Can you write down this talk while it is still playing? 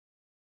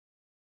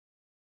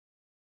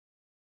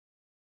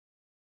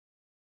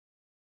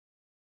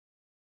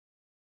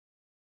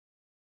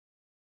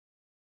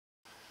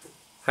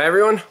Hi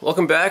everyone,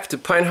 welcome back to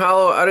Pine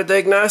Hollow Auto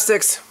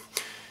Diagnostics.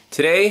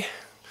 Today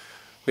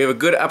we have a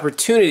good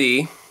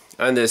opportunity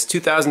on this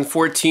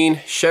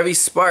 2014 Chevy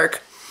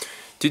SPARK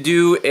to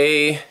do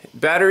a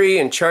battery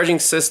and charging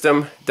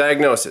system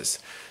diagnosis.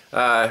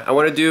 I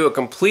want to do a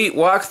complete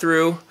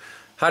walkthrough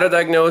how to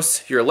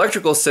diagnose your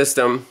electrical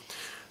system.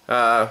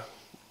 That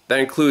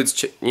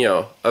includes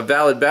a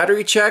valid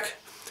battery check,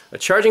 a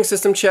charging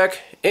system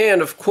check,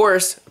 and of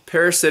course a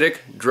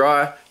parasitic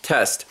draw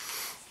test.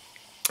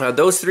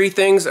 Those three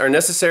things are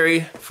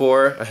necessary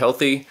for a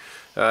healthy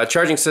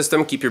charging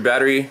system. Keep your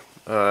battery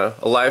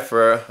alive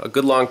for a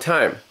good long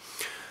time.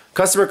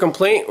 Customer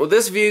complaint with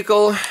this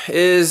vehicle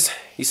is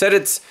he said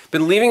it's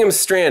been leaving him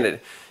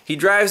stranded. He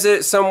drives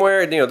it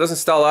somewhere, doesn't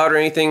stall out or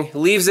anything,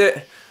 leaves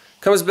it,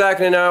 comes back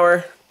in an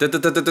hour,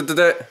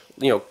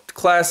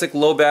 classic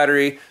low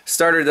battery,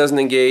 starter doesn't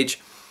engage.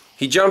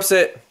 He jumps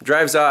it,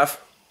 drives off,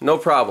 no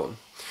problem.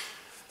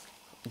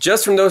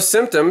 Just from those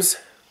symptoms,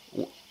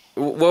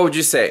 what would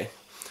you say?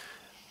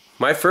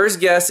 My first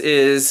guess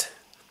is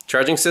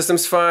charging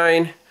system's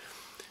fine.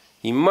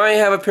 He might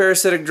have a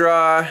parasitic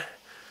draw,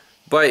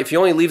 but if he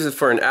only leaves it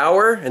for an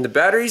hour and the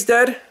battery's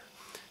dead,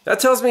 that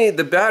tells me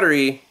the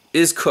battery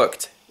is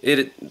cooked.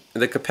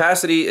 The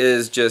capacity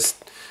is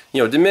just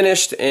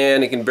diminished,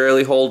 and it can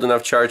barely hold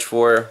enough charge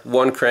for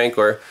one crank,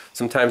 or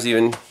sometimes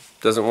even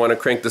doesn't want to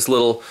crank this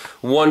little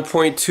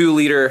 1.2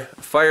 liter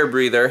fire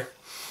breather.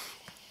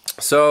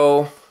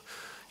 So,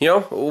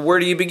 where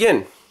do you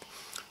begin?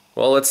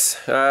 Well,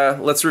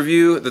 let's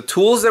review the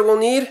tools that we'll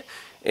need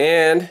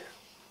and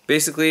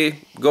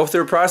basically go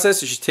through a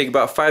process. It should take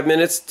about 5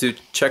 minutes to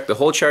check the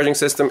whole charging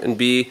system and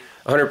be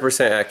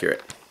 100%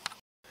 accurate.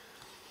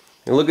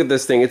 And look at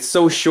this thing. It's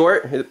so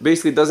short. It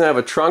basically doesn't have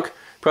a trunk.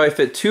 Probably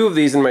fit 2 of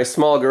these in my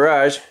small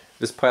garage.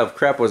 This pile of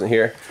crap wasn't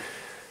here.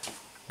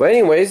 But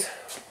anyways,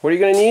 what are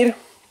you going to need?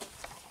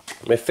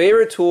 My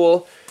favorite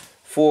tool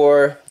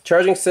for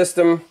charging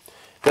system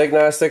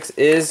diagnostics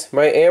is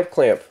my amp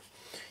clamp.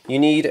 You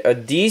need a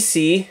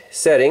DC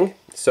setting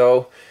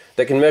so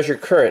that can measure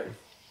current.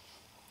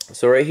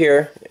 So right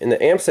here in the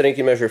amp setting you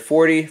can measure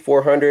 40,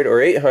 400, or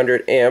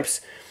 800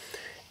 amps,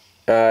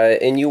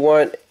 and you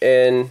want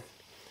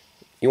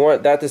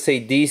that to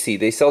say DC.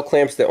 They sell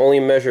clamps that only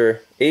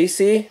measure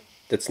AC.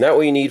 That's not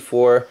what you need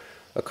for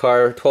a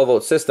car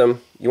 12-volt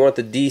system. You want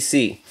the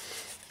DC.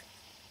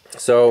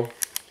 So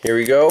here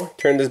we go.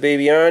 Turn this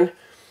baby on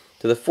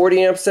to the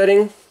 40 amp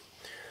setting,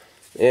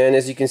 and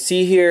as you can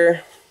see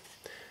here,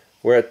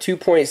 we're at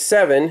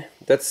 2.7.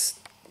 That's,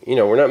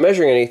 we're not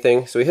measuring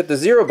anything. So we hit the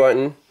 0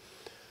 button,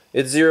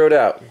 it's zeroed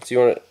out. So you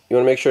want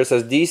to make sure it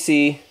says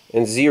DC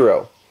and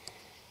 0.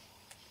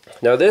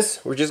 Now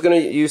this we're just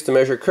going to use to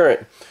measure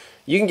current.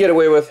 You can get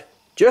away with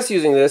just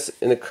using this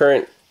in the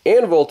current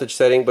and voltage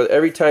setting, but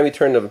every time you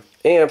turn the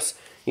amps,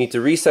 you need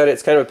to reset it.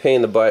 It's kind of a pain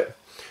in the butt.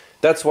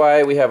 That's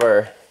why we have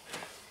our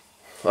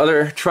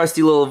other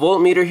trusty little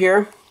voltmeter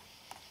here.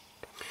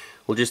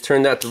 We'll just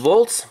turn that to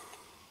volts.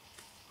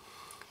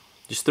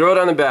 Just throw it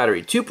on the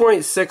battery.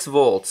 2.6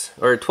 volts,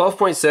 or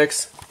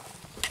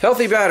 12.6.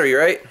 Healthy battery,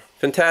 right?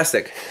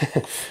 Fantastic.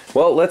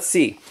 Well, let's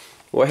see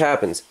what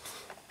happens.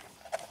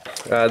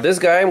 This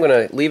guy I'm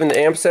going to leave in the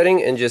amp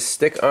setting and just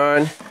stick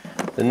on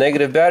the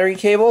negative battery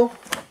cable.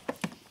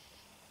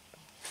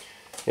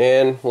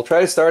 And we'll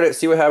try to start it,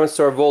 see what happens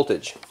to our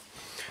voltage.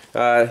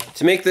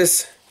 To make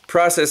this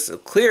process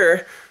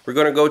clearer, we're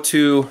going to go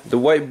to the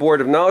whiteboard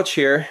of knowledge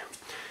here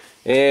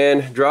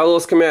and draw a little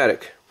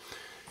schematic.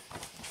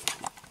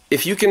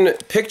 If you can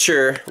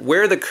picture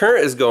where the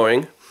current is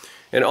going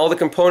and all the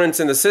components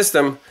in the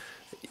system,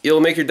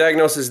 it'll make your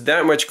diagnosis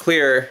that much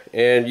clearer,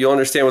 and you'll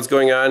understand what's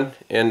going on,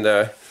 and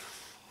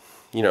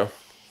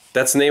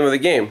that's the name of the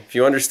game. If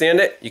you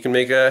understand it, you can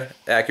make an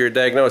accurate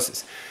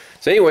diagnosis.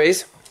 So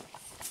anyways,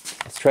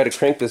 let's try to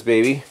crank this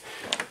baby.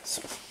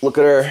 Let's look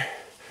at our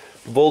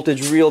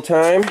voltage real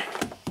time.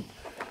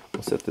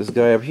 We'll set this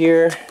guy up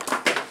here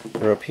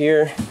or up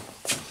here.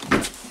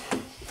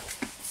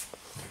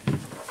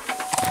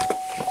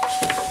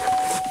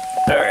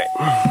 Alright,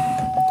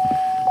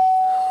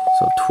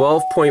 so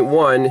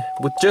 12.1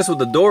 just with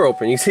the door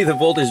open. You see the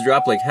voltage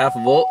drop like half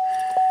a volt.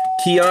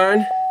 Key on.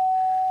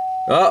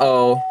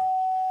 Uh-oh.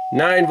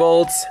 9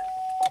 volts.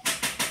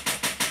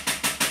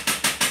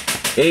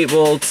 8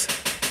 volts.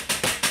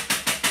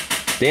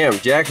 Damn,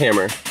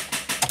 jackhammer.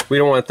 We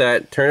don't want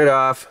that. Turn it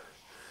off.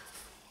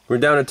 We're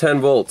down to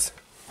 10 volts.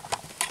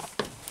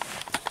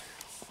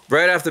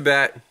 Right off the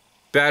bat,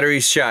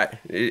 battery's shot.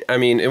 It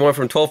went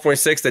from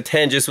 12.6 to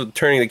 10 just with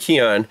turning the key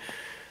on.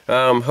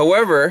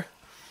 However,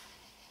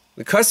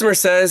 the customer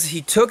says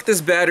he took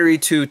this battery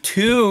to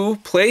 2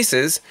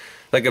 places,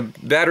 like a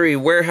battery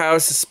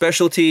warehouse, a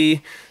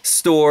specialty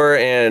store,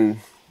 and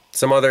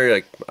some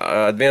other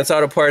advanced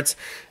auto parts,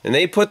 and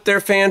they put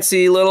their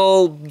fancy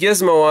little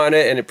gizmo on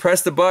it, and it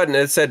pressed the button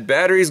and it said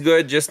battery's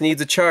good, just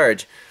needs a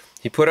charge.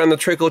 He put on the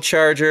trickle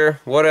charger,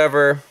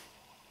 whatever.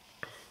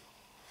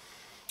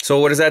 So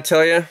what does that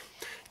tell you?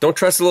 Don't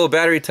trust the little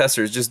battery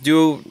testers. Just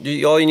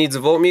all you need is a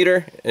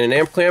voltmeter and an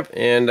amp clamp,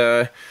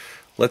 and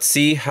let's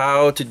see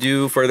how to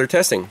do further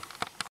testing.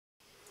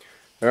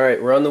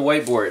 Alright, we're on the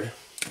whiteboard.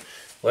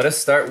 Let us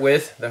start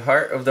with the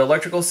heart of the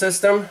electrical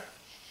system,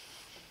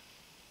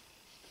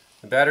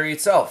 the battery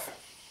itself.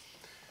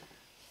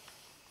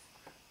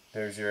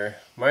 There's your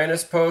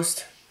minus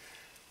post,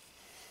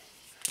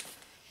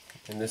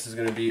 and this is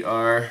going to be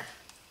our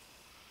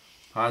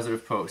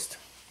positive post.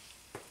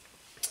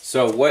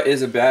 So what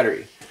is a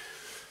battery?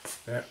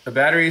 A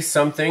battery is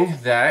something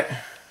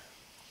that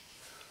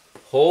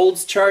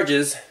holds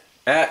charges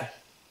at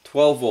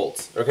 12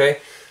 volts, okay?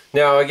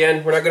 Now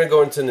again, we're not going to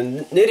go into the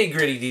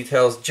nitty-gritty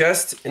details,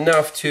 just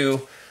enough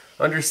to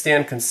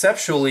understand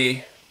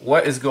conceptually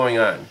what is going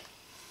on.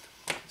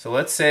 So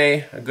let's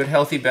say a good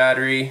healthy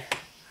battery,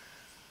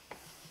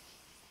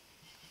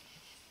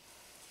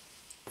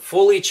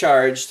 fully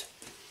charged,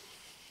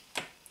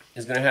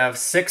 is going to have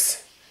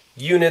 6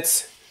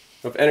 units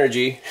of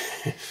energy,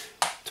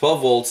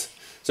 12 volts.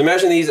 So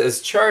imagine these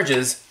as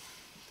charges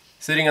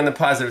sitting on the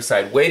positive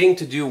side, waiting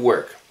to do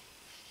work.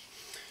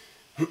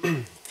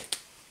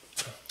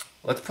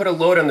 Let's put a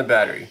load on the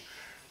battery.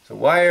 So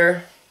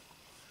wire,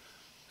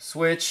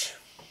 switch,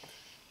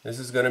 this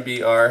is going to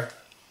be our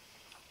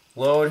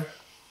load,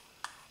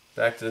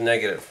 back to the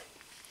negative.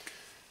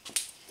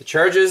 The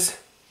charges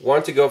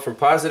want to go from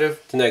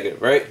positive to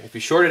negative, right? If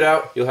you short it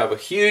out, you'll have a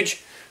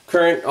huge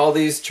current. All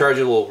these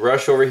charges will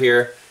rush over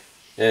here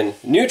and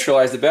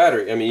neutralize the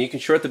battery. I mean, you can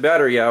short the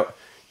battery out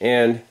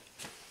and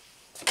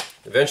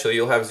eventually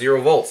you'll have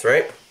 0 volts,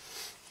 right?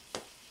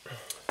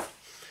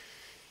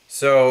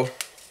 So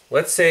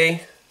let's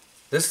say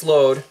this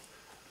load,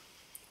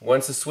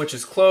 once the switch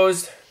is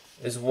closed,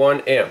 is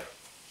 1 amp.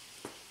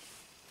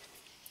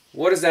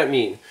 What does that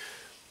mean?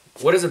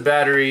 What does a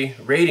battery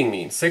rating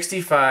mean?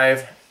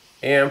 65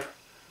 amp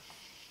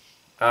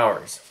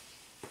hours.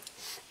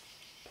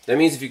 That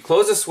means if you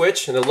close the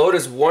switch and the load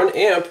is 1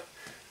 amp,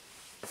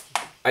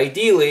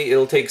 ideally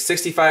it'll take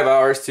 65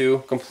 hours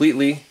to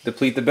completely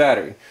deplete the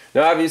battery.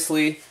 Now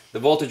obviously the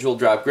voltage will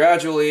drop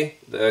gradually,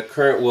 the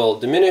current will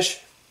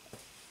diminish,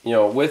 you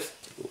know,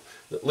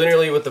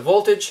 linearly with the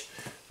voltage,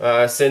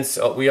 since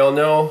we all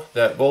know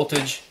that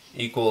voltage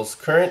equals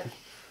current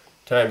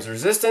times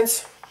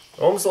resistance,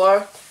 Ohm's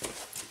law.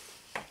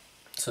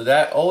 So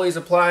that always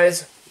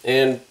applies,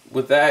 and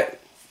with that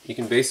you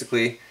can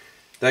basically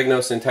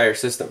diagnose the entire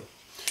system.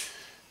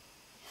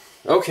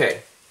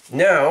 Okay,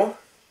 now,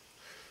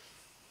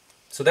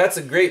 so that's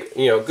a great,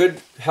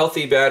 good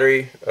healthy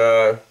battery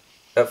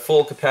at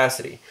full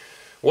capacity.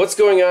 What's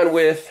going on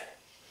with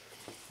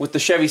the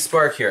Chevy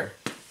SPARK here?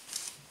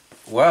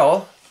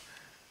 Well,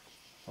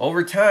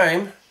 over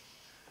time,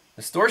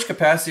 the storage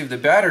capacity of the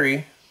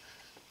battery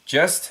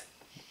just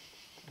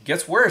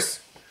gets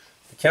worse.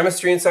 The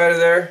chemistry inside of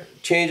there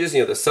changes.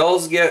 The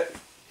cells get,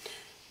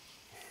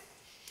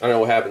 I don't know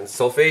what happens,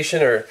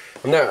 sulfation, or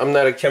I'm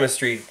not a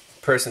chemistry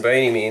person by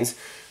any means,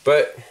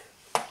 but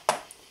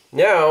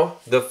now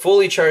the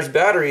fully charged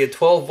battery at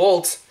 12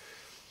 volts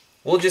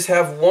will just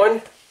have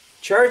 1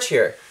 charge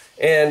here,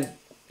 and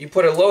you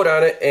put a load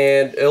on it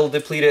and it'll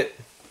deplete it.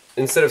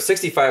 Instead of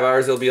 65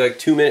 hours, it'll be like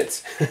 2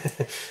 minutes.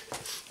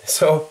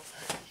 So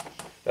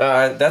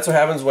that's what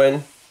happens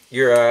when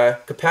your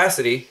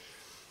capacity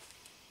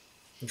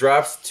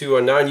drops to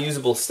a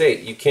non-usable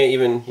state. You can't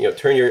even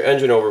turn your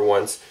engine over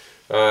once.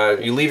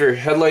 You leave your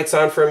headlights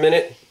on for a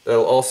minute,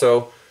 it'll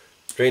also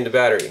drain the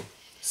battery.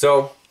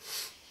 So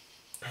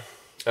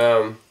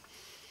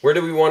where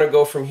do we want to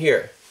go from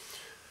here?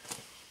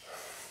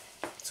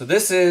 So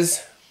this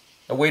is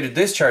a way to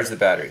discharge the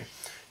battery.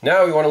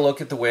 Now we want to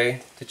look at the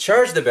way to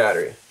charge the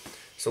battery.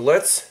 So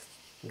let's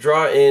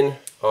draw in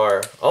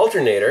our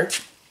alternator.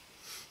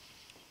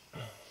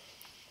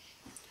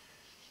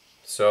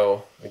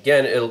 So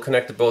again, it'll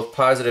connect to both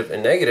positive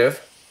and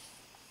negative.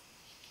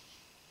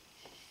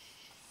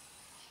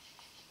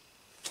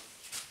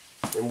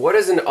 And what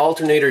does an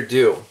alternator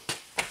do?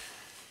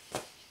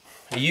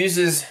 It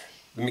uses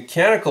the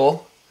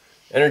mechanical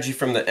energy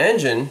from the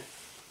engine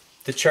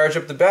to charge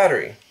up the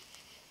battery.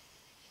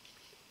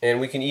 And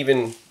we can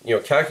even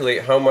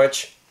calculate how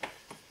much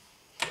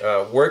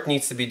work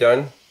needs to be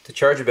done to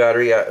charge a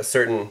battery at a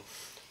certain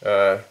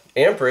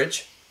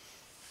amperage.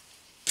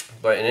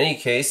 But in any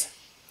case,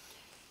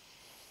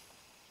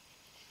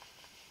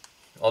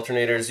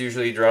 alternator is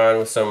usually drawn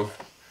with some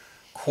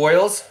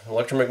coils,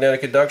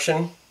 electromagnetic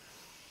induction.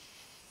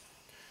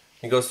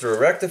 It goes through a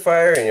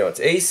rectifier, and it's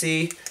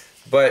AC,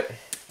 but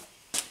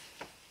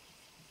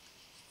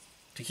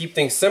to keep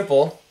things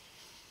simple,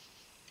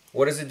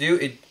 what does it do?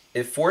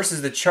 It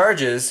forces the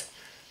charges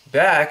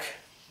back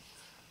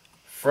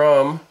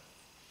from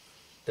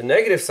the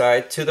negative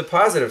side to the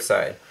positive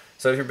side.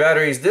 So if your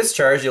battery is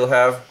discharged, you'll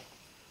have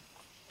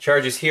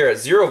charges here at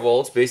 0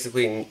 volts,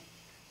 basically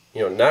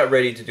not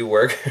ready to do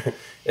work,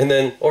 and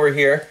then over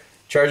here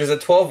charges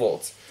at 12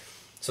 volts.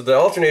 So the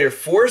alternator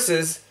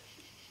forces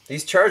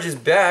these charges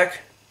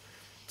back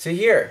to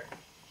here.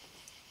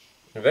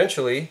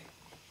 Eventually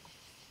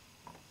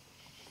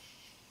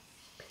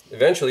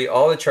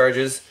all the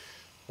charges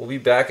will be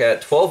back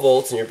at 12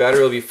 volts and your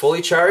battery will be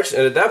fully charged,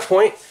 and at that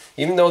point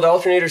even though the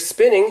alternator is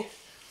spinning,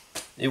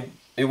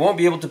 it won't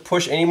be able to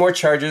push any more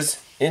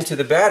charges into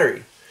the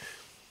battery.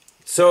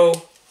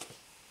 So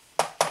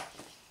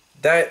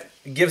that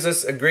gives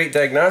us a great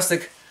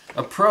diagnostic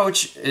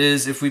approach,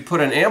 is if we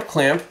put an amp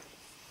clamp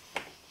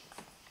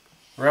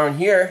around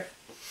here.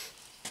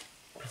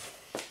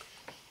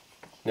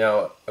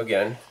 Now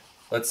again,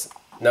 let's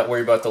not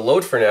worry about the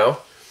load for now.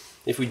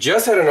 If we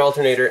just had an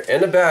alternator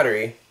and a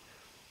battery,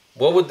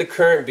 what would the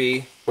current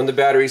be when the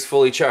battery is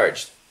fully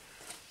charged?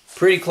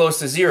 Pretty close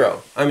to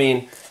zero. I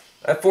mean,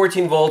 at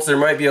 14 volts there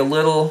might be a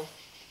little,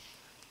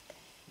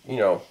 you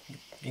know,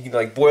 you can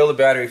like boil the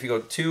battery if you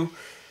go too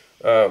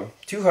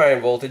high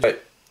in voltage,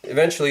 but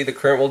eventually the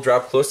current will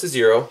drop close to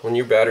zero when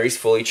your battery's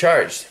fully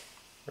charged,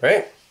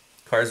 right?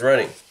 Car's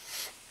running.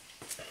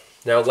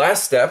 Now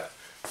last step,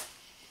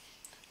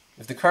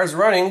 if the car's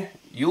running,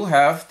 you'll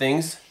have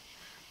things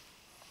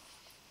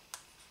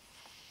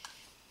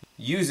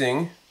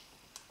using,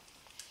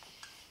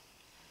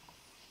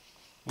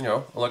 you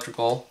know,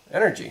 electrical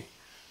energy.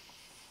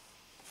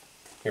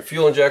 Your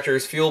fuel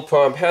injectors, fuel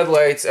pump,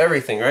 headlights,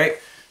 everything, right?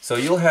 So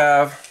you'll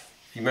have,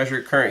 if you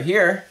measure current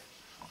here,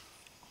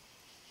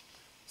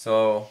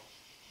 so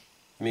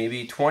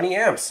maybe 20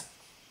 amps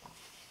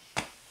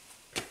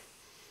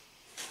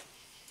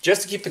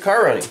just to keep the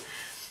car running.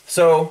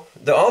 So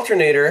the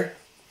alternator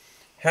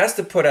has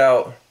to put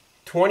out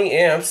 20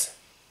 amps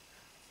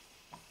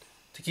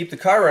to keep the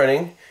car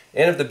running,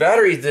 and if the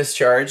battery is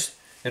discharged,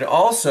 it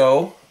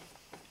also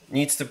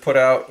needs to put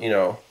out, you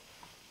know,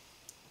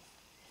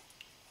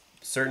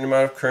 a certain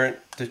amount of current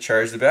to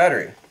charge the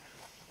battery.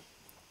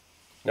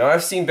 Now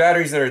I've seen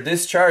batteries that are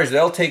discharged,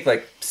 they'll take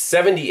like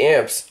 70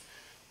 amps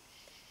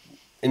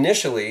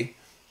initially,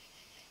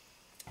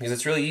 because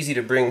it's really easy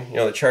to bring, you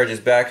know, the charges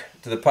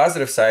back to the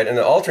positive side, and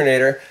the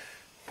alternator,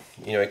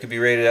 you know, it could be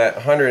rated at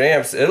 100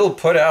 amps, it'll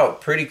put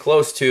out pretty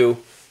close to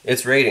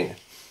its rating,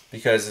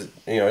 because,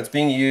 you know, it's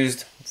being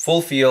used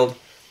full field,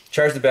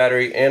 charge the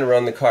battery and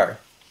run the car.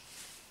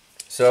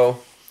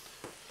 So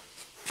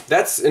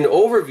that's an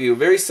overview,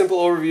 very simple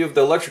overview of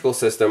the electrical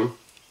system.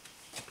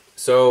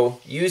 So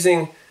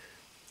using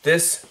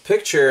this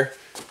picture,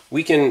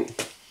 we can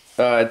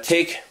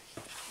take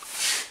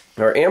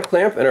our amp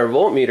clamp and our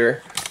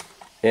voltmeter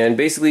and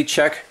basically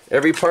check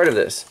every part of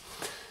this.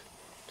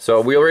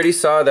 So we already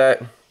saw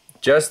that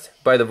just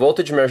by the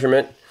voltage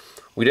measurement,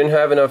 we didn't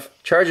have enough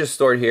charges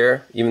stored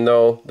here, even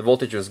though the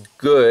voltage was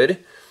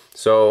good.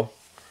 So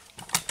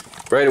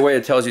right away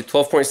it tells you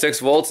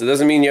 12.6 volts. It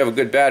doesn't mean you have a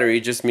good battery,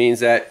 it just means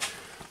that,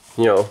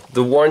 you know,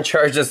 the one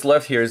charge that's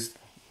left here is,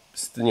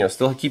 you know,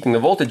 still keeping the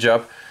voltage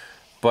up,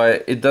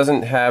 but it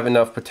doesn't have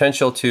enough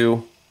potential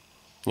to,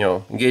 you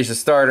know, engage the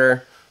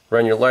starter,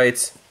 run your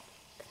lights,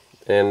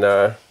 and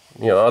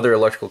you know, other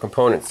electrical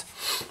components.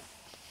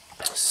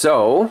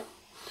 So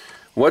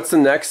what's the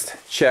next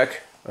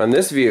check on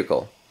this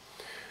vehicle?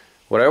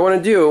 What I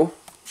want to do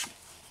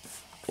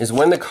is,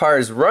 when the car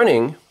is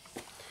running,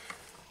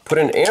 put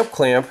an amp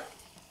clamp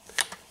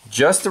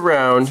just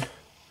around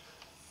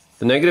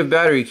the negative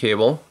battery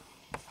cable,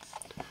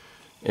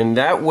 and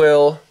that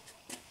will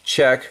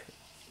check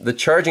the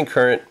charging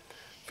current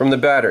from the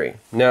battery.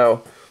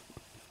 Now,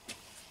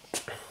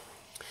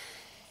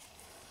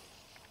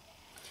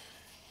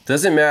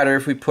 doesn't matter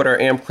if we put our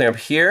amp clamp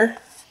here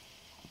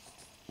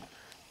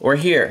or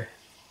here.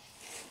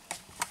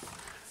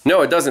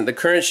 No, it doesn't. The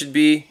current should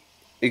be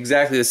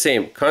exactly the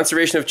same.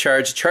 Conservation of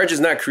charge. Charge is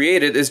not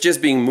created, it's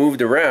just being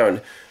moved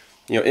around,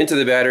 you know, into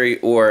the battery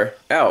or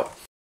out.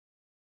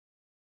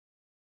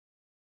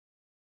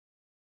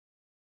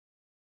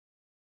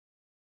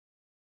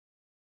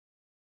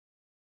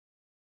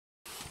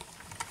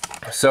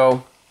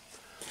 So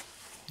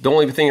the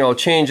only thing I'll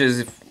change is,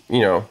 if, you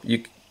know,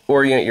 you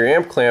orient your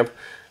amp clamp,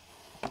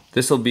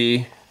 this will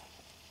be,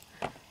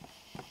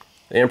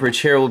 the amperage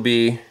here will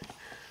be,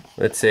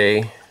 let's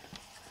say,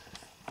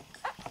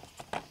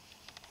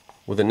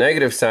 with a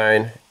negative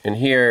sign, and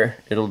here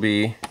it'll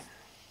be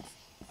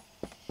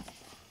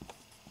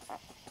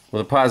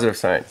with a positive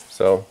sign.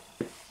 So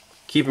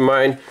keep in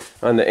mind,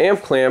 on the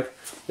amp clamp,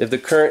 if the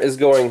current is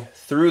going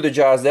through the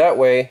jaws that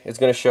way, it's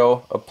going to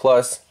show a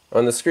plus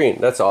on the screen.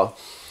 That's all.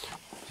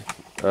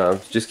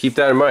 Just keep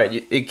that in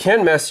mind. It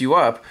can mess you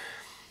up.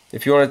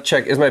 If you want to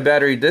check, is my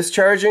battery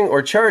discharging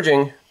or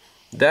charging,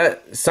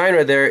 that sign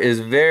right there is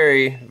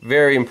very,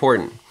 very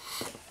important.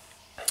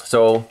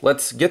 So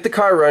let's get the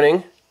car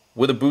running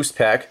with a boost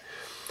pack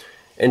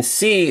and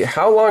see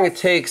how long it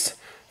takes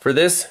for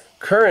this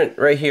current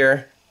right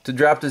here to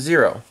drop to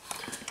zero.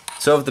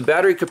 So if the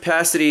battery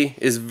capacity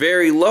is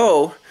very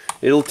low,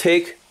 it'll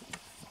take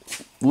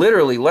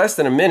literally less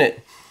than a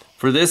minute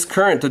for this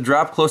current to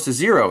drop close to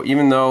zero,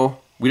 even though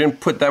we didn't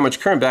put that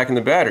much current back in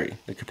the battery.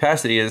 The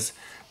capacity is,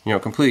 you know,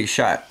 completely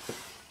shot.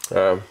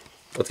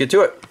 Let's get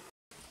to it.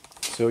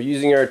 So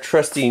using our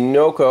trusty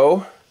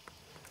Noco,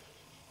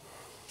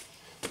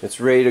 it's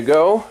ready to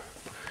go.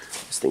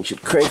 This thing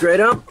should crank right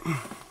up.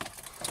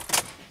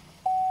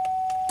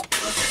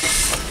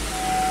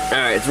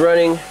 Alright, it's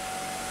running.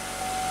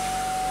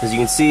 As you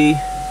can see,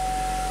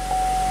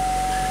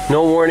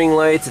 No warning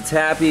lights, it's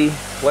happy.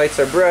 Lights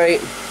are bright.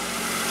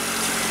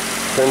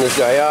 Turn this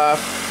guy off.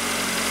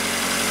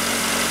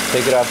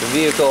 Take it off the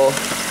vehicle.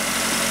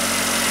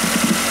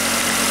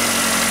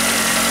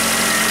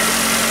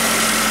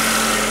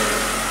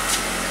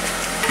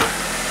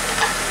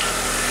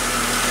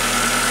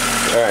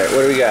 Alright,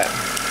 what do we got?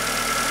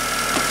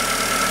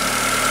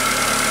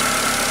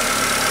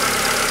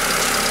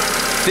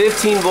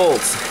 15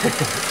 volts.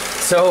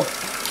 So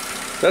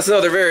that's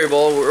another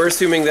variable. We're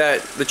assuming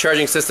that the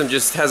charging system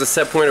just has a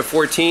set point of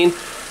 14.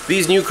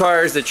 These new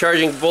cars, the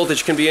charging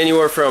voltage can be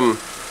anywhere from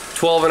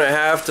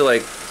 12.5 to,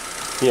 like,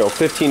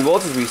 15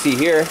 volts, as we see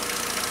here.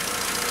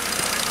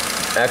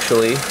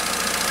 Actually,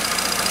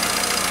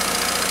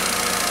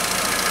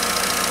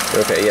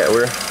 okay, yeah,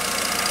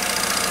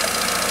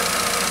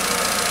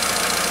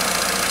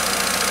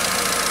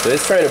 so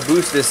it's trying to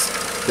boost this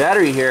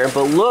battery here,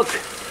 but look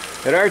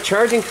at our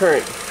charging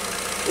current.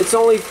 It's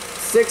only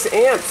 6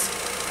 amps.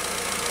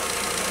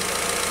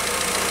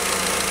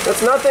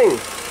 That's nothing.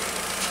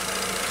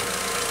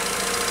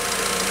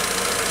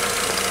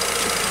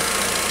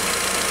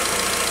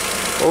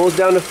 Almost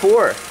down to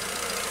 4.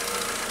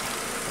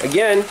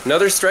 Again,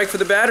 another strike for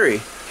the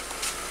battery.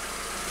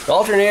 The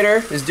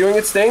alternator is doing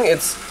its thing.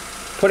 It's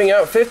putting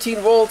out 15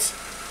 volts,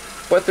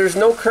 but there's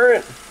no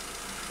current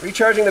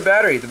recharging the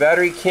battery. The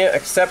battery can't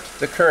accept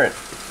the current.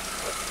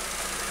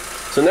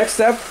 So next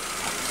step,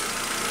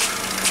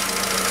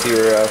 see,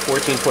 we're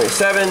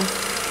 14.7,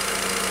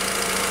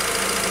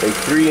 like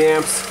 3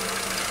 amps.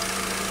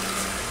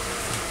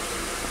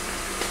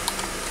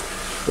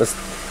 Let's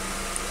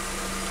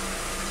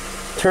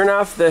turn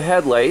off the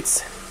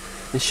headlights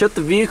and shut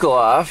the vehicle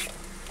off.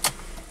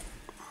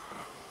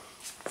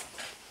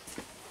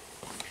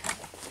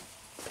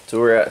 So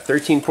we're at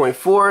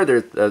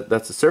 13.4,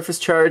 that's a surface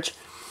charge.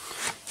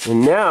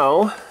 And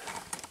now,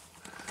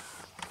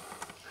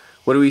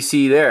 what do we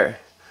see there?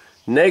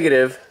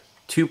 Negative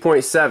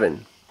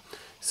 2.7.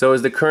 So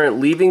is the current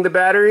leaving the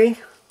battery?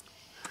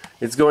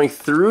 It's going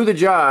through the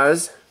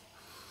jaws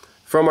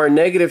from our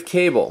negative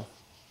cable,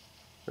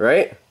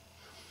 right?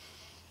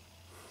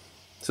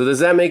 So does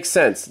that make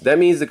sense? That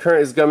means the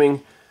current is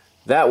coming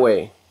that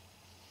way.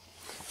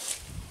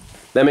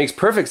 That makes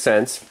perfect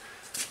sense.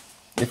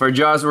 If our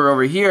jaws were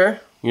over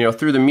here,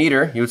 through the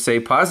meter, you would say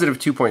positive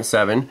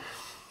 2.7.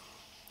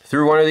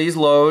 Through one of these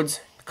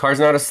loads, the car's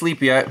not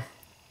asleep yet,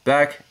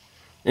 back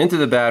into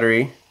the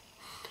battery.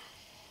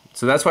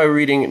 So that's why we're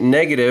reading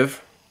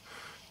negative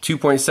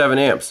 2.7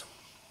 amps.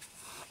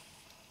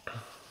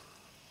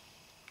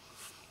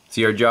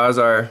 See, our jaws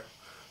are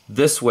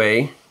this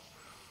way,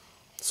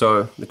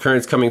 so the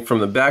current's coming from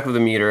the back of the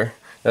meter.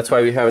 That's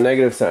why we have a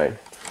negative sign.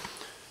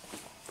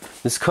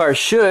 This car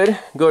should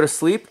go to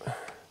sleep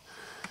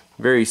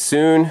very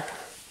soon.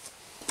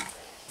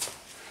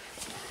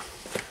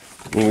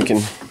 And we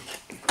can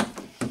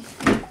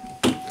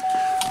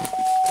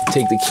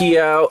take the key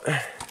out,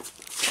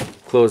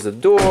 close the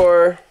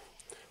door,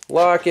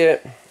 lock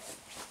it.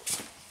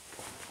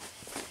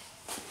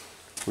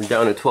 We're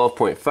down to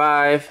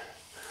 12.5.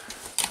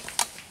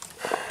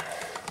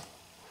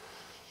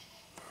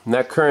 And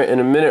that current in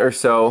a minute or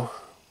so,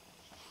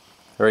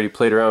 I already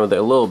played around with it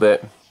a little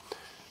bit,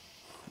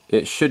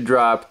 it should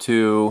drop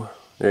to,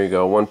 there you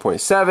go,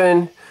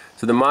 1.7.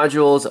 So the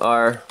modules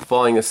are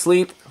falling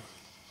asleep.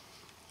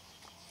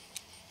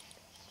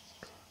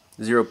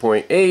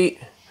 0.8,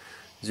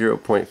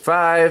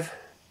 0.5.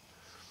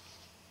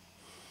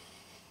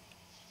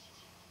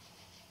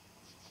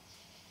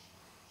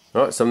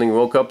 Oh, something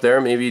woke up there.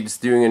 Maybe it's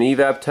doing an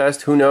evap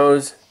test. Who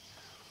knows?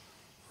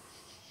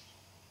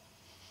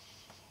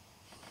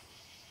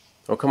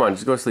 Oh, come on,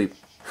 just go to sleep.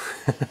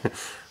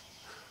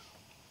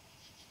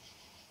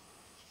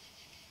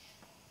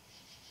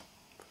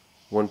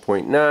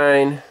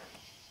 1.9.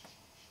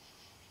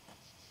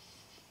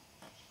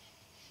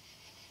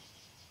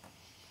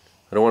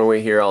 I don't want to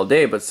wait here all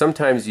day, but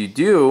sometimes you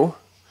do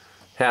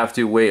have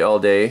to wait all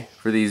day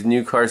for these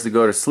new cars to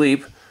go to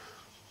sleep.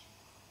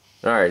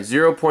 Alright,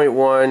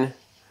 0.1.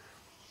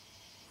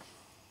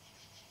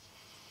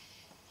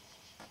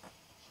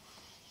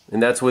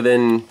 And that's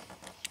within,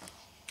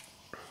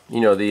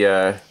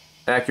 the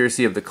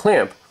accuracy of the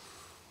clamp.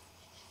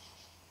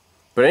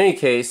 But in any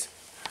case,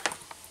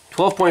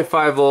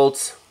 12.5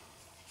 volts.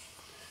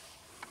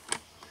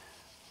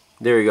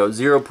 There we go,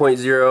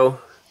 0.0.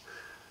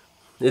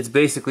 It's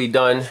basically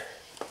done.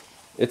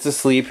 It's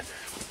asleep.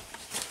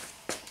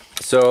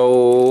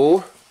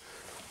 So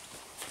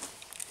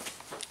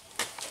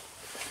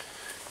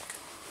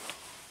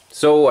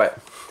what?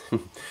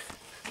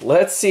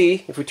 Let's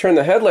see if we turn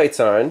the headlights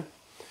on,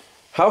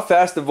 how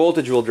fast the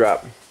voltage will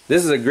drop.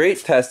 This is a great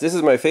test. This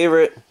is my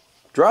favorite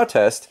draw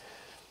test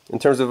in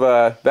terms of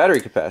battery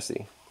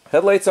capacity.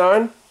 Headlights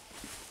on.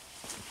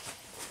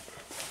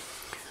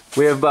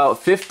 We have about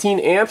 15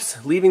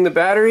 amps leaving the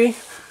battery.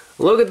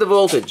 Look at the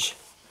voltage.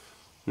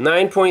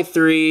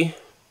 9.3.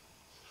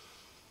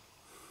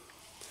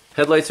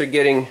 Headlights are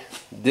getting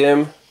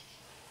dim.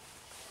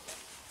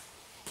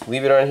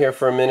 Leave it on here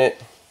for a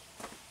minute.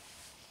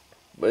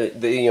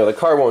 But the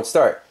car won't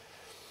start.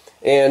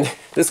 and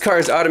this car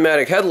has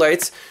automatic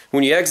headlights.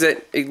 When you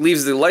exit, it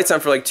leaves the lights on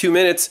for like 2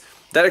 minutes.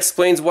 That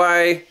explains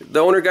why the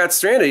owner got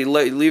stranded. He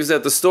leaves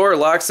at the store,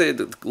 locks it,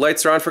 the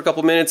lights are on for a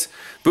couple minutes,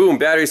 boom,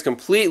 battery's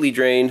completely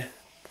drained.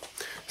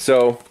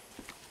 So,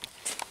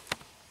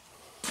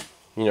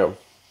 you know,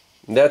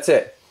 that's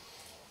it.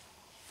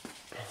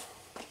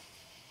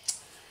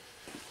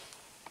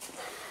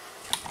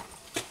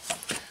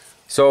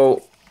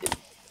 So,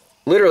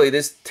 literally,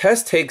 this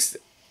test takes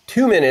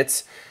 2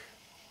 minutes.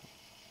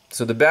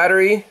 So the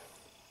battery,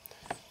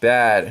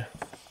 bad.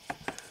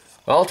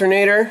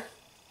 Alternator,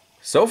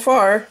 so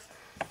far,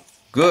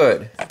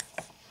 good.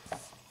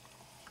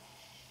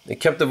 It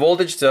kept the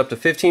voltage to up to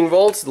 15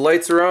 volts. The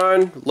lights are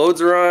on,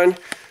 loads are on.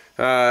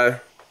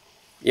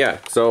 Yeah,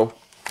 so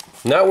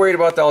not worried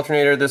about the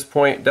alternator at this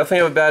point.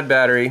 Definitely have a bad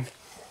battery.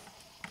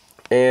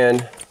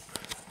 And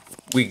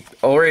we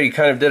already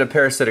kind of did a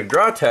parasitic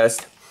draw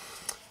test.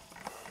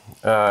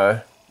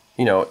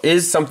 You know,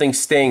 is something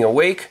staying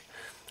awake,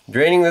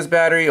 draining this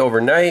battery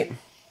overnight?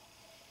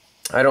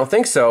 I don't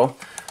think so.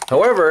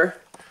 However,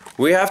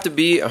 we have to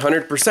be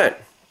 100%.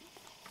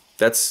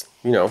 That's,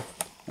 you know,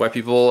 why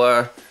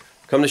people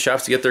come to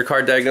shops to get their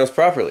car diagnosed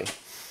properly.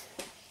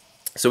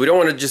 So we don't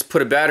want to just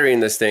put a battery in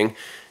this thing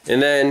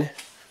and then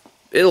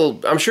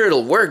I'm sure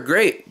it'll work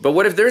great, but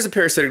what if there's a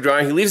parasitic draw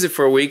and he leaves it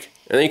for a week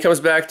and then he comes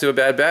back to a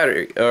bad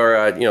battery,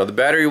 or you know, the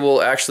battery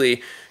will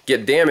actually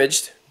get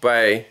damaged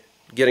by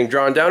getting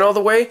drawn down all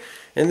the way,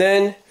 and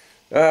then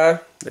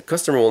the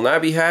customer will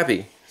not be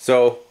happy.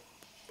 So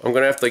I'm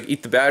gonna have to like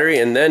eat the battery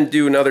and then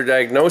do another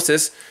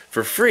diagnosis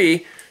for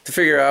free to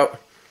figure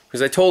out,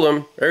 because I told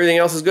him everything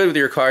else is good with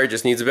your car, it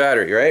just needs a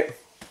battery, right?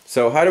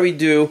 So how do we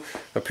do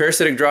a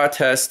parasitic draw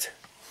test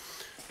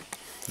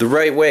the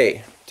right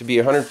way to be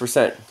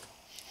 100%?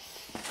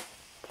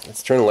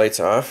 Let's turn the lights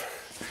off.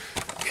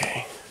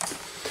 Okay.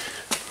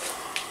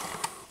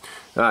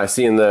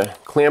 Seeing the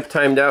clamp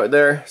timed out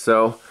there,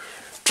 so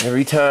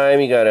every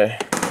time you gotta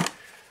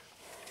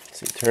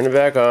turn it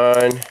back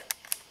on,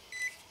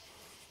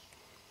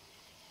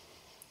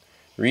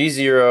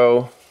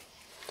 re-zero,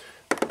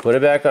 put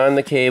it back on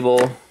the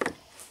cable.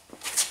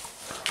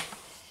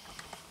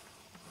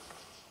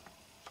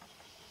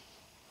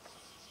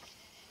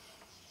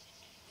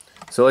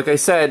 So like I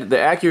said, the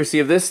accuracy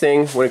of this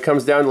thing, when it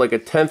comes down to like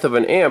 1/10 of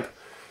an amp,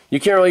 you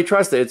can't really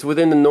trust it. It's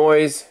within the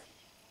noise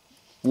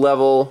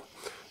level.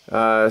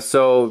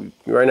 So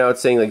right now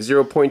it's saying like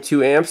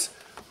 0.2 amps.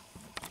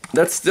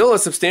 That's still a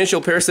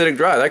substantial parasitic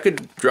draw. That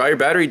could draw your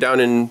battery down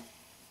in,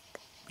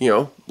 you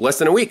know, less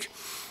than a week.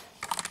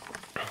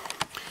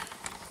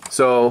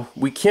 So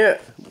we can't,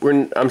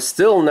 I'm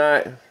still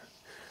not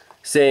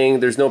saying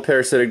there's no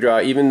parasitic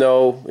draw, even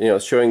though, you know,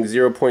 it's showing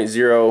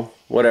 0.0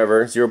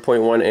 whatever,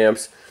 0.1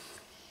 amps.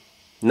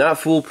 Not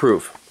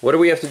foolproof. What do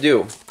we have to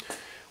do?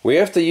 We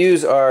have to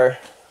use our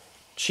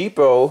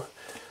cheapo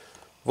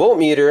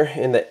voltmeter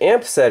in the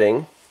amp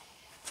setting,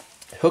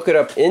 hook it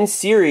up in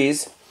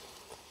series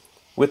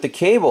with the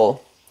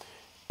cable,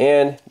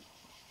 and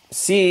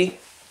see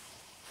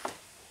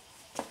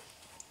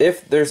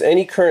if there's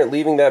any current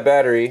leaving that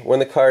battery when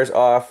the car is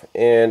off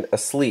and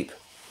asleep.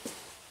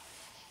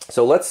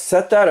 So let's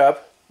set that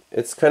up.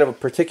 It's kind of a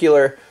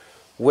particular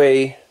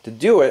way to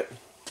do it,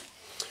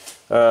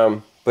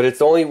 but it's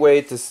the only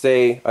way to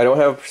say I don't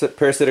have a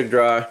parasitic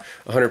draw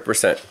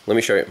 100%. Let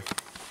me show you.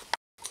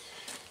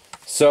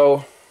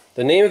 So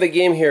the name of the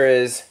game here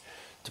is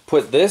to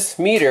put this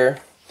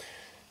meter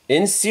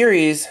in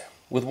series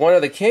with one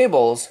of the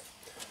cables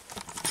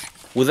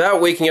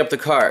without waking up the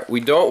car.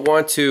 We don't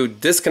want to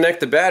disconnect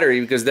the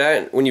battery, because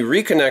that, when you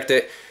reconnect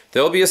it,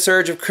 there'll be a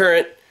surge of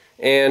current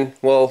and,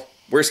 well,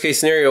 worst case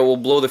scenario, will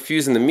blow the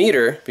fuse in the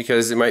meter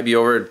because it might be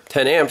over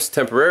 10 amps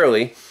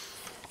temporarily.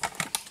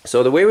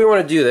 So the way we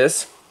want to do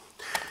this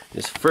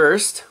is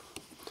first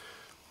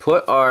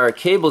put our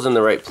cables in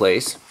the right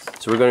place.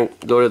 So we're going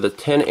to go to the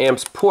 10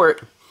 amps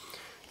port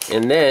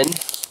and then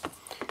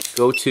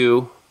go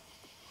to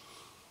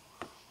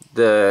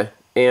the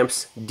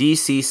amps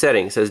DC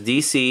setting. It says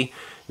DC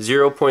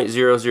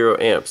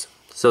 0.00 amps.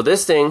 So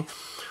this thing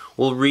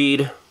will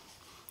read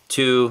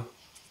to,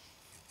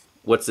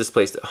 what's this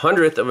place,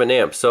 100th of an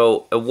amp.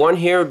 So a 1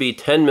 here would be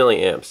 10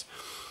 milliamps.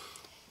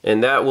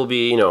 And that will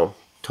be, you know,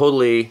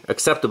 totally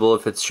acceptable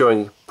if it's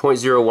showing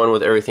 0.01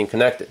 with everything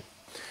connected.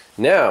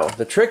 Now,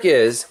 the trick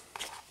is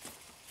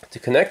to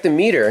connect the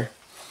meter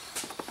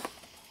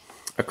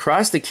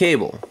across the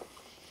cable.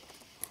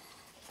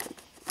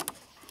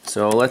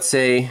 So let's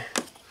say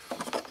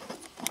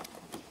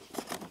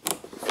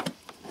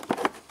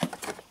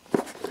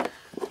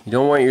you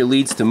don't want your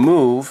leads to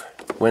move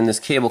when this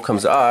cable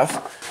comes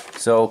off,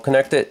 so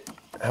connect it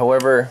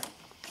however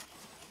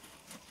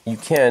you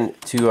can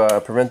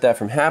to prevent that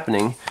from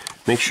happening.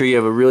 Make sure you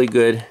have a really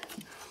good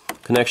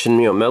connection,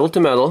 you know, metal to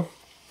metal.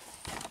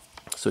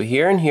 So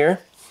here and here.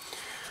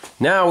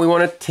 Now we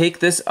want to take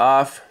this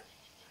off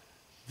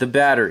the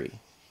battery.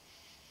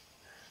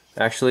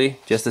 Actually,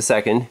 just a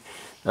second.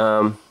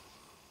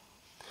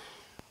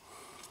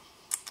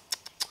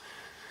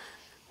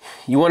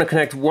 You want to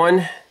connect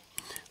one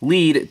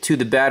lead to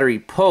the battery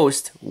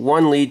post,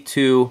 one lead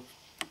to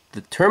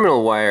the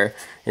terminal wire,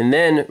 and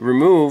then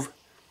remove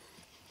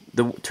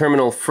the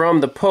terminal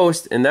from the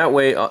post, and that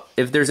way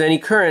if there's any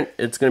current,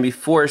 it's going to be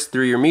forced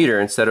through your meter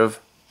instead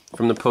of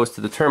from the post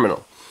to the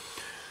terminal.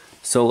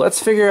 So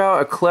let's figure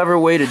out a clever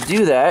way to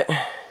do that,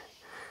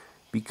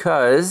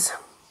 because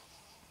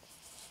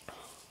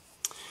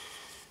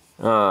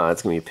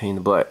it's going to be a pain in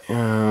the butt.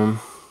 Let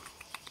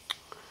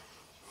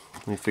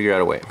me figure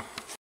out a way.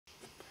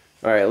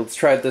 Alright, let's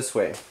try it this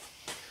way.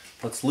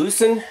 Let's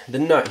loosen the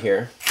nut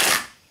here.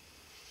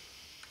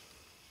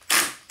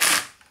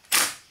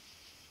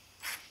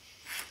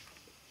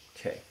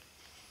 Okay.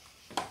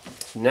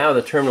 Now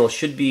the terminal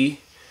should be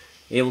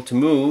able to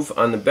move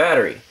on the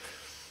battery.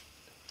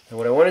 And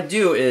what I want to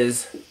do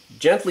is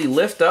gently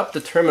lift up the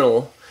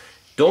terminal.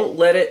 Don't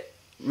let it,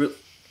 you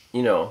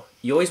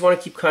always want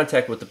to keep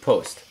contact with the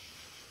post.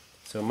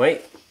 So it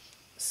might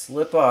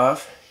slip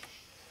off,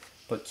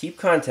 but keep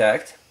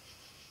contact.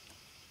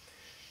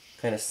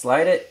 Kind of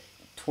slide it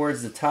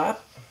towards the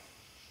top.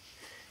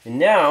 And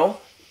now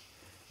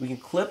we can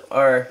clip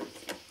our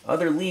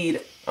other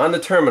lead on the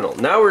terminal.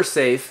 Now we're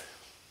safe.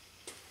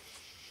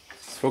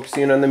 Just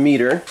focusing on the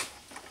meter.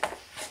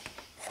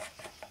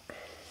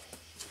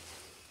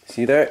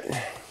 See that?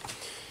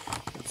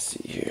 Let's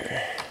see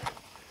here.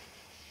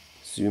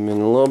 Zoom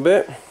in a little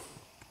bit.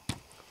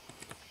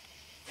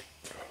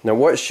 Now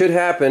what should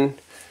happen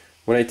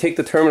when I take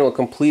the terminal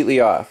completely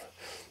off?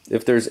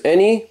 If there's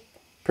any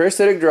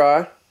parasitic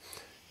draw,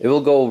 it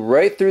will go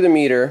right through the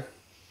meter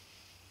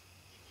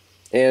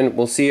and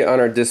we'll see it on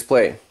our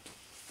display.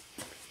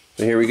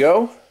 So here we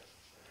go.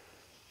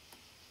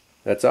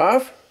 That's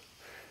off.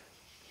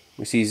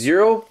 We see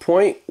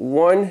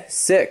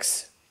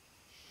 0.16.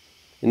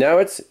 And now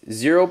it's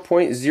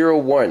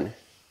 0.01.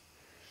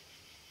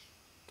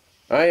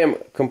 I am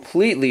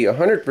completely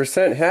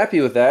 100%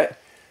 happy with that.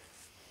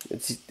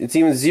 It's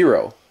even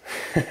 0.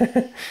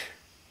 That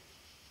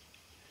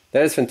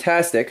is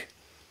fantastic.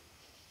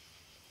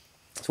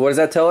 So what does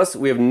that tell us?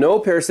 We have no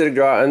parasitic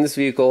draw on this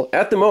vehicle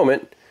at the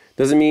moment.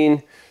 Doesn't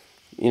mean,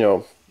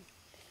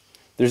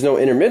 there's no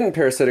intermittent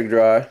parasitic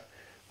draw,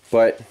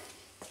 but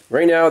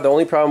right now the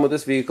only problem with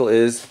this vehicle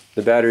is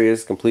the battery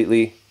is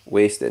completely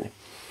wasted.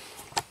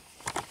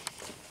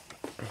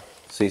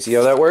 So you see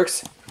how that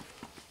works?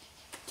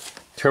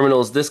 Terminal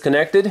is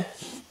disconnected.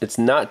 It's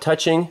not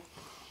touching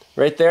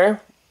right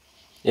there.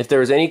 If there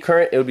was any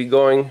current, it would be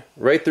going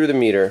right through the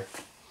meter.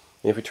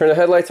 And if we turn the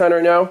headlights on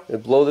right now, it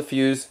would blow the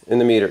fuse in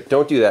the meter.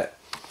 Don't do that.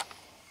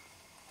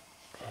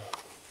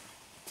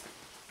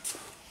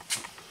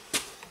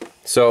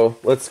 So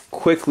let's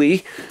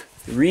quickly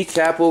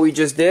recap what we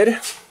just did.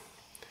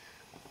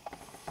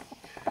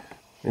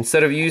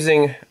 Instead of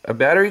using a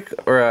battery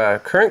or a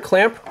current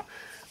clamp,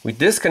 we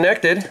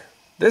disconnected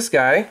this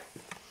guy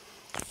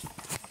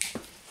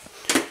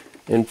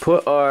and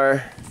put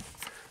our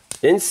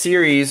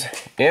in-series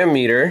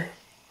ammeter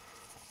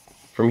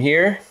from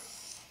here.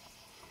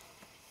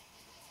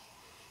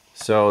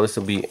 So this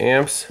will be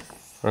amps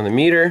on the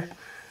meter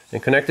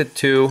and connected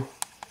to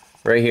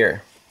right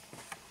here.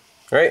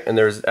 Right, and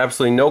there's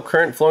absolutely no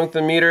current flowing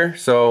through the meter,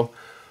 so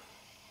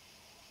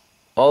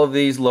all of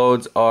these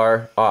loads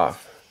are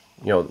off.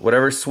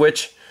 Whatever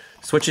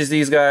switches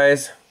these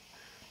guys,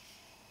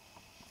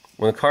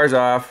 when the car's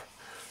off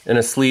and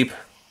asleep,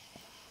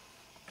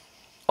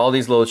 all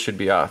these loads should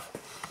be off.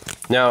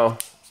 Now,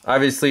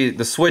 obviously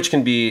the switch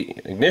can be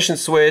an ignition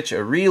switch,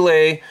 a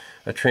relay,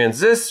 a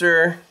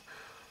transistor,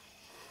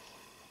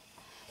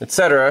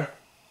 etc.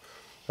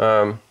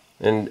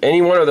 And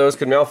any one of those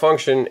could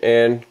malfunction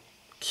and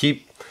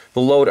keep the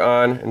load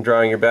on and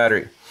drawing your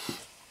battery.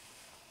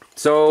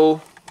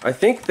 So I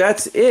think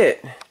that's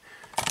it.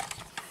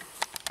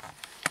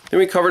 Then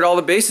we covered all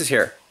the bases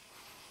here.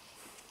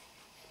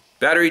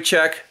 Battery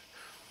check,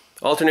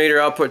 alternator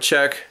output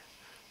check,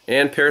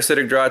 and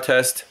parasitic draw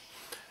test.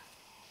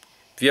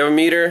 If you have a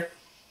meter,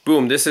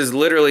 boom, this is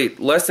literally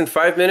less than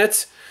 5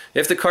 minutes.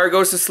 If the car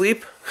goes to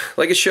sleep,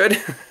 like it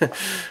should,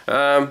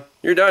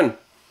 you're done.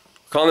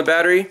 Calling the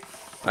battery.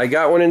 I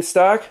got one in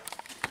stock.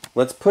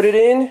 Let's put it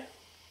in.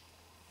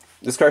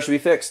 This car should be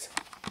fixed.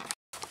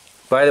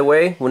 By the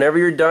way, whenever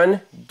you're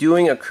done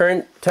doing a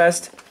current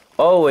test,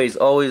 always,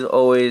 always,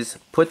 always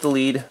put the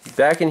lead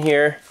back in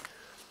here.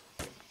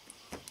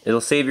 It'll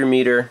save your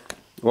meter.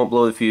 It won't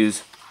blow the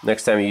fuse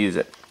next time you use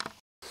it.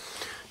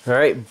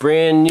 Alright,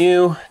 brand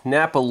new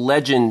Napa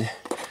Legend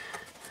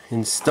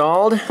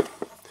installed.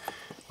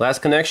 Last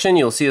connection,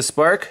 you'll see a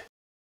spark.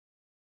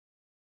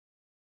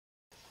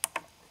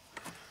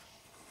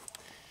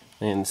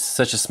 And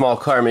such a small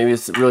car, maybe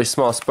it's a really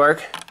small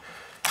spark.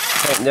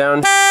 Tighten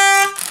down.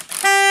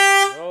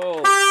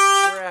 Oh,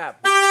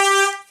 crap.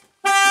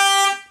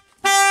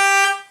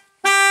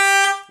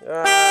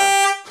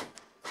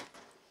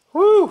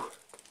 Whew.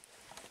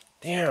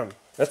 Damn,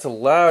 that's a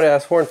loud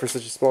ass horn for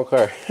such a small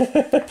car.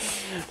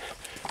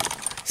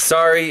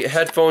 Sorry,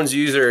 headphones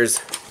users.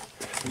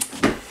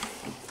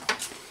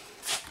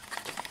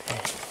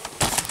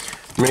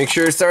 Make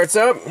sure it starts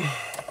up.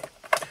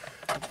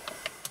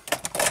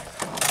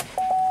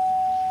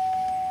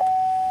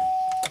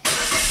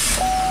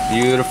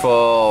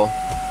 Beautiful.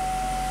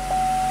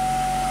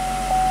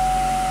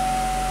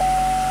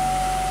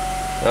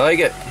 I like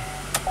it.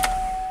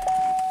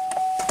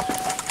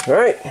 All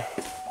right.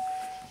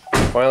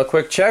 Final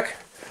quick check.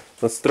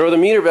 Let's throw the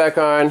meter back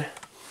on.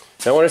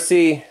 I want to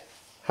see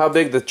how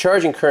big the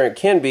charging current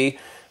can be. I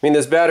mean,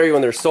 this battery,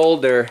 when they're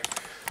sold, they're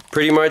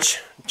pretty much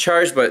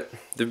charged, but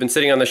they've been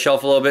sitting on the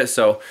shelf a little bit,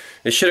 so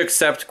it should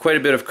accept quite a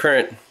bit of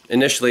current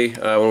initially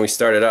when we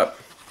start it up.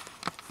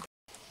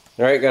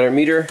 Alright, got our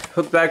meter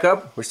hooked back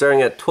up. We're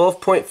starting at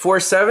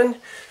 12.47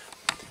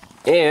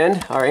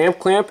 and our amp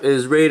clamp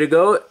is ready to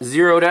go,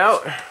 zeroed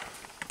out.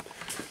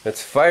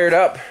 It's fired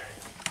up.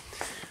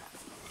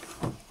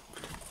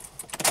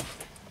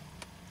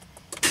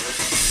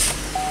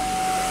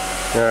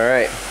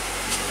 Alright.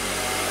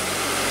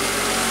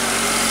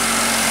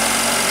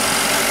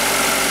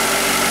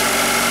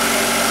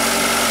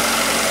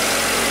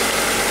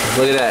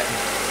 Look at that.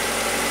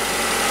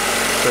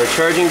 So our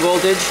charging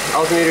voltage,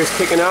 alternator's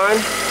kicking on.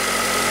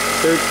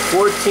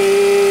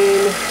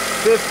 14,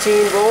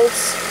 15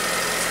 volts.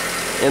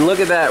 And look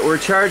at that, we're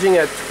charging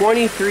at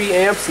 23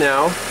 amps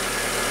now.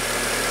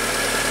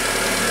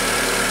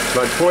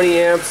 About 20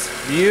 amps,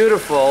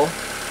 beautiful.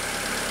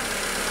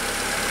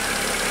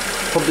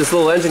 Hope this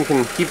little engine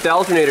can keep the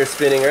alternator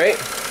spinning, right?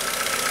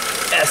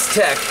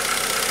 S-Tech.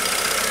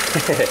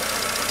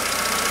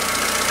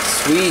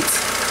 Sweet.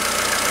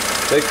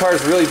 The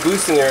car's really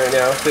boosting it right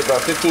now. It's at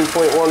about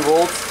 15.1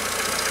 volts.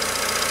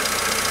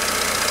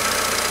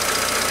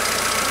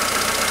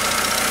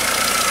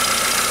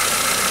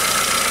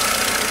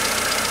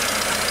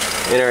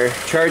 And our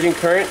charging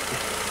current,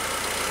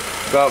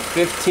 about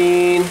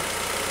 15. You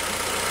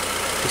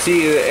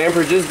see the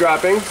amperage is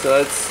dropping,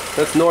 so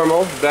that's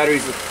normal. The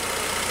battery's,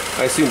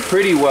 I assume,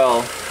 pretty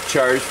well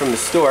charged from the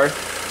store.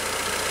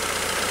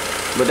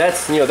 But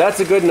that's, you know, that's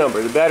a good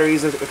number. The battery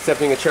is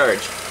accepting a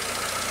charge.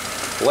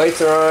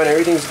 Lights are on,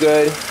 everything's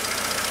good.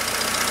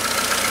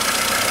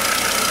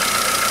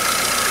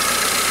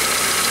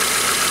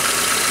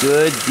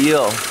 Good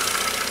deal.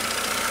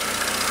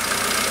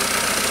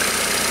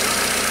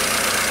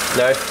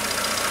 Now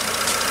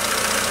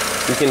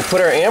we can put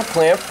our amp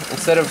clamp,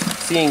 instead of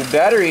seeing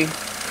battery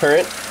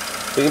current,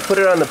 we can put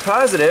it on the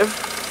positive,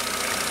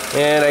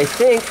 and I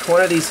think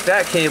one of these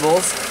fat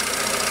cables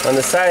on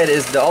the side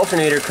is the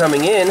alternator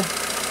coming in,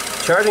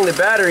 charging the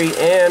battery,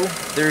 and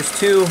there's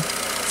two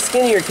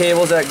skinnier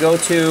cables that go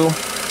to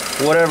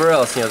whatever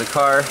else, you know, the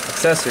car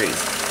accessories.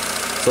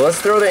 So let's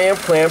throw the amp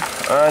clamp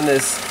on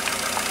this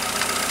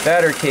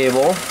fatter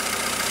cable.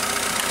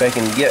 If I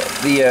can get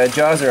the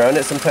jaws around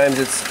it. Sometimes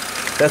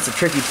that's the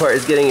tricky part,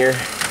 is getting your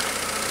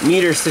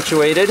meter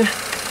situated.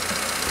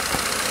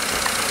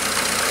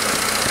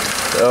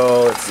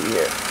 So let's see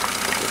here.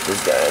 Get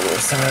this guy in here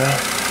somehow.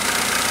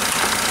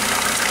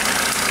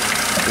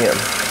 Yeah.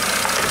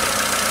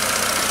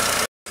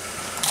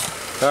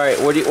 All right,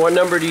 what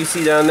number do you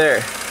see down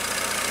there?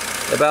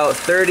 About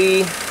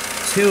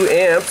 32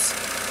 amps.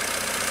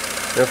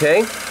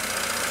 Okay.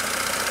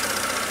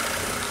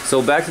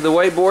 So back to the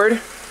whiteboard.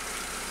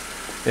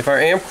 If our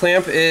amp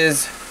clamp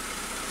is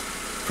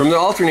from the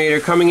alternator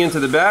coming into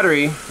the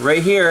battery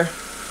right here,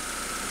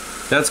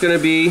 that's going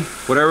to be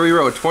whatever we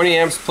wrote, 20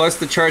 amps plus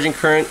the charging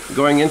current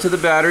going into the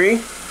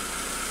battery.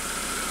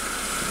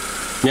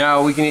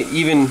 Now we can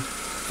even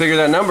figure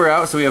that number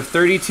out. So we have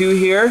 32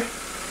 here,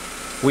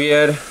 we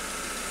had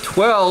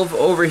 12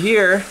 over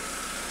here,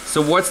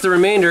 so what's the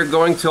remainder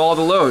going to all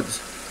the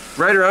loads?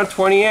 Right around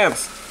 20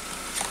 amps.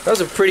 That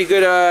was a pretty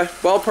good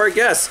ballpark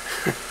guess.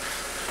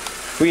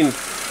 We can,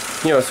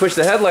 you know, switch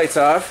the headlights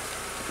off.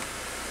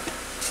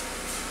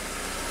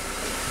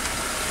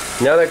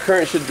 Now that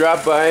current should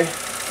drop by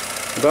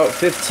about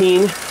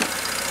 15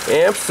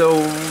 amps, so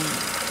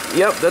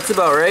yep, that's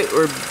about right.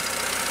 We're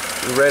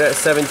right at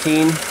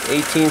 17,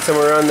 18,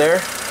 somewhere around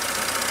there.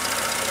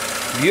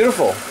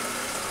 Beautiful.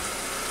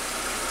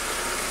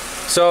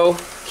 So,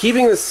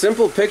 keeping this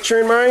simple picture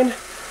in mind,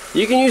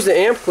 you can use the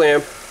amp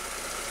clamp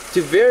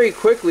to very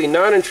quickly,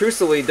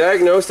 non-intrusively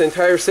diagnose the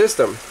entire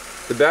system.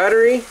 The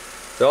battery,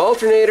 the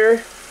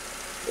alternator,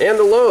 and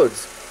the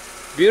loads.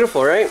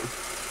 Beautiful, right?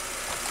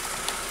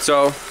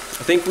 So,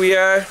 I think we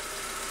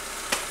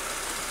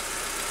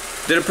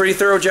did a pretty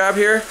thorough job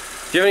here.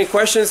 If you have any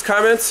questions,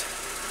 comments,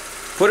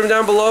 put them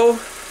down below.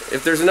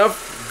 If there's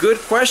enough good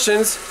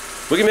questions,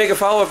 we can make a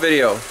follow-up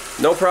video.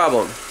 No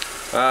problem.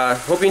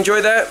 Hope you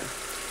enjoyed that,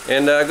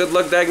 and good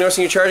luck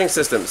diagnosing your charging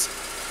systems.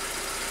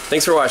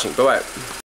 Thanks for watching. Bye-bye.